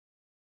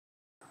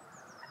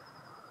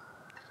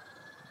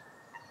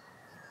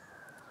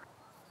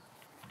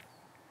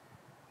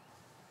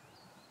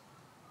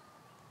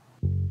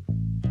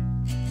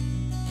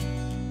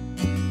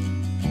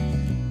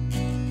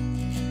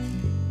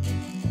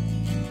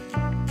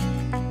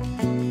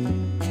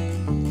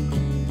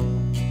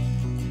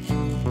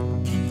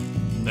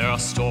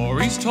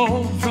stories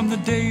told from the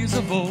days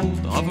of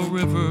old of a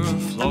river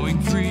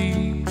flowing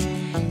free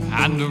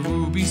and a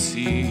ruby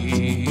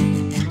sea,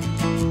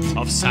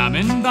 of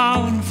salmon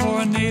bound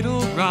for a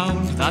natal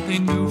ground that they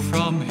knew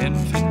from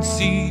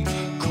infancy,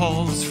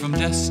 calls from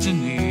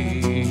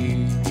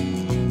destiny,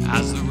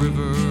 as the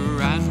river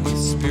ran with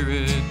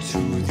spirit to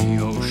the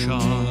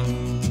ocean.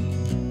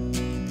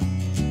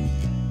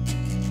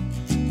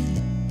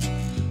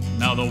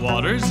 Now the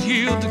waters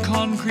yield to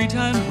concrete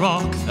and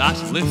rock that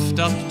lift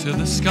up to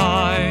the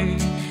sky,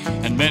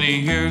 and many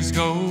years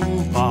go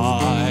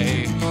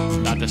by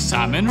that the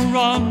salmon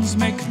runs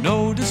make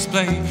no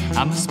display,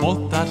 and the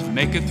smolt that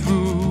make it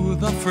through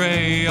the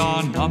fray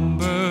are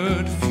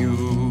numbered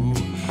few,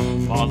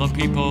 while the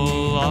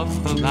people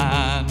of the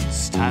land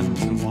stand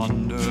in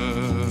wonder.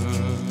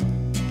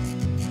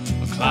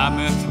 A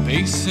Klamath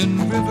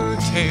basin river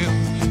tale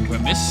where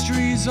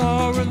mysteries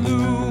are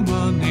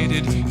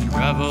illuminated and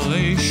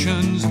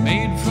revelations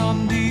made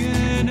from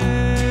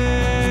DNA.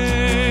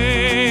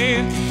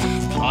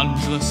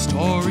 Plunge the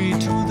story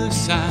to the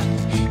sand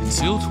in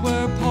silt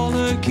where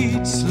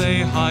polychaetes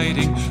lay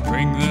hiding.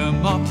 Bring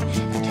them up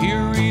and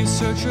hear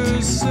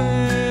researchers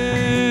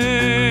say,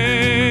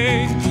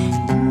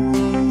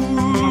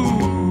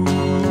 ooh,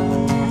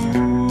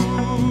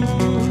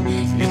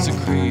 it's a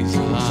crazy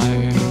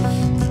life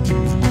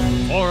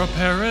for a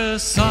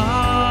parasite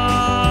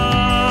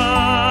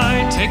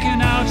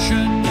taking out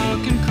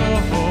Chinook and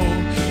Coho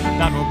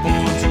that were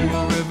born to a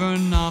river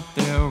not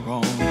their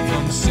own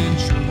from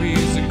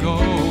centuries ago,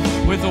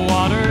 with the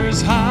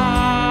waters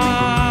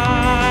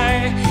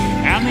high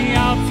and the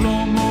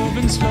outflow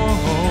moving slow.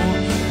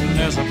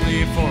 There's a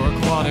plea for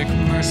aquatic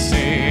mercy,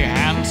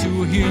 and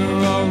to hear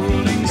a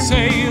ruling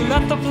say,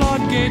 let the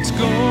floodgates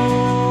go.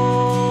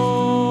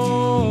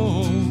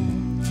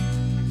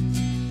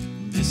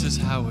 This is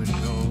how it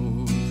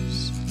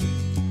goes.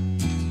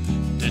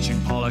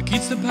 Ditching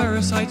polychaetes, the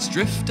parasites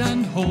drift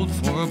and hold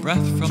for a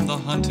breath from the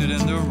hunted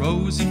in their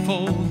rosy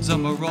folds, a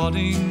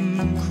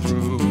marauding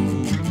crew.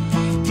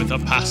 With a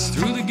pass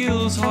through the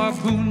gills,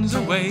 harpoons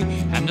away,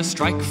 and a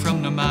strike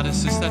from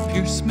pneumatics that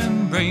pierce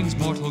membranes,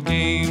 mortal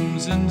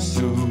games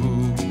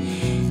ensue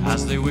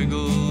as they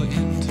wiggle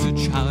in to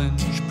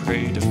challenge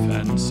prey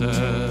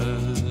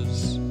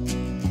defenses.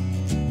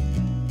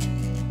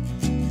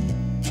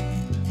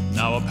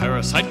 Now a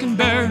parasite can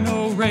bear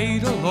no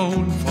raid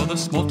alone, for the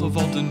smolt of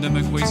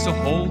endemic ways to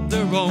hold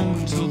their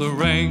own till the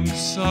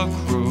ranks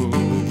accrue.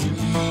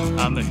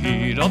 And the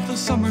heat of the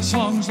summer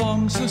songs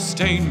long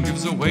sustained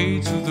gives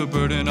away to the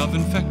burden of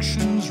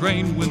infections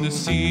reign when the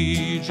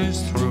siege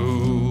is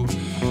through,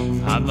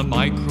 and the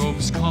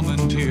microbes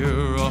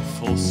commandeer a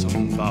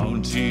fulsome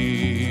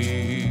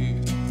bounty.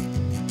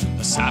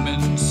 A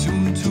salmon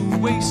soon to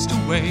waste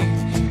away,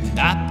 and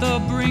at the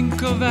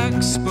brink of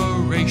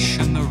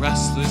expiration the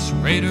restless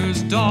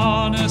raiders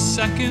don a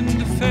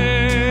second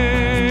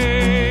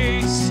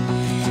face,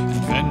 and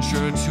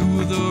venture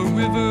to the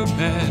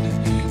riverbed,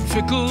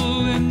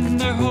 fickle in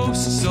their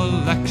host's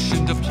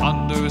selection, to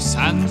plunder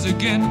sands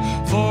again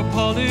for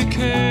polychaetes.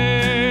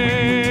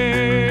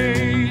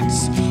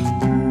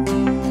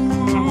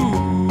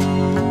 Ooh,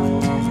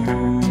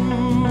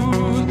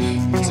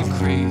 it's a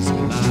crazy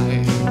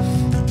life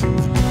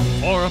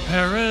for a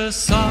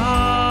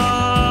parasite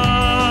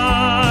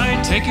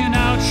taking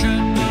out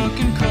Chinook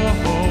and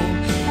Coho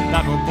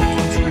that were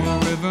born to a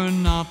river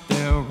not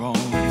their own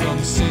from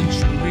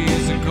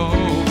centuries ago,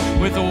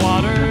 with the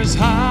waters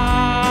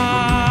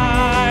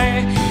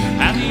high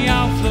and the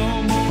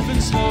outflow moving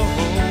slow.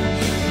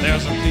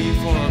 There's a plea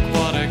for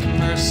aquatic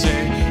mercy,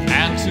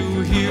 and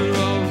to hear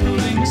a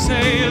ruling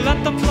say,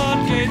 let the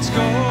floodgates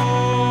go.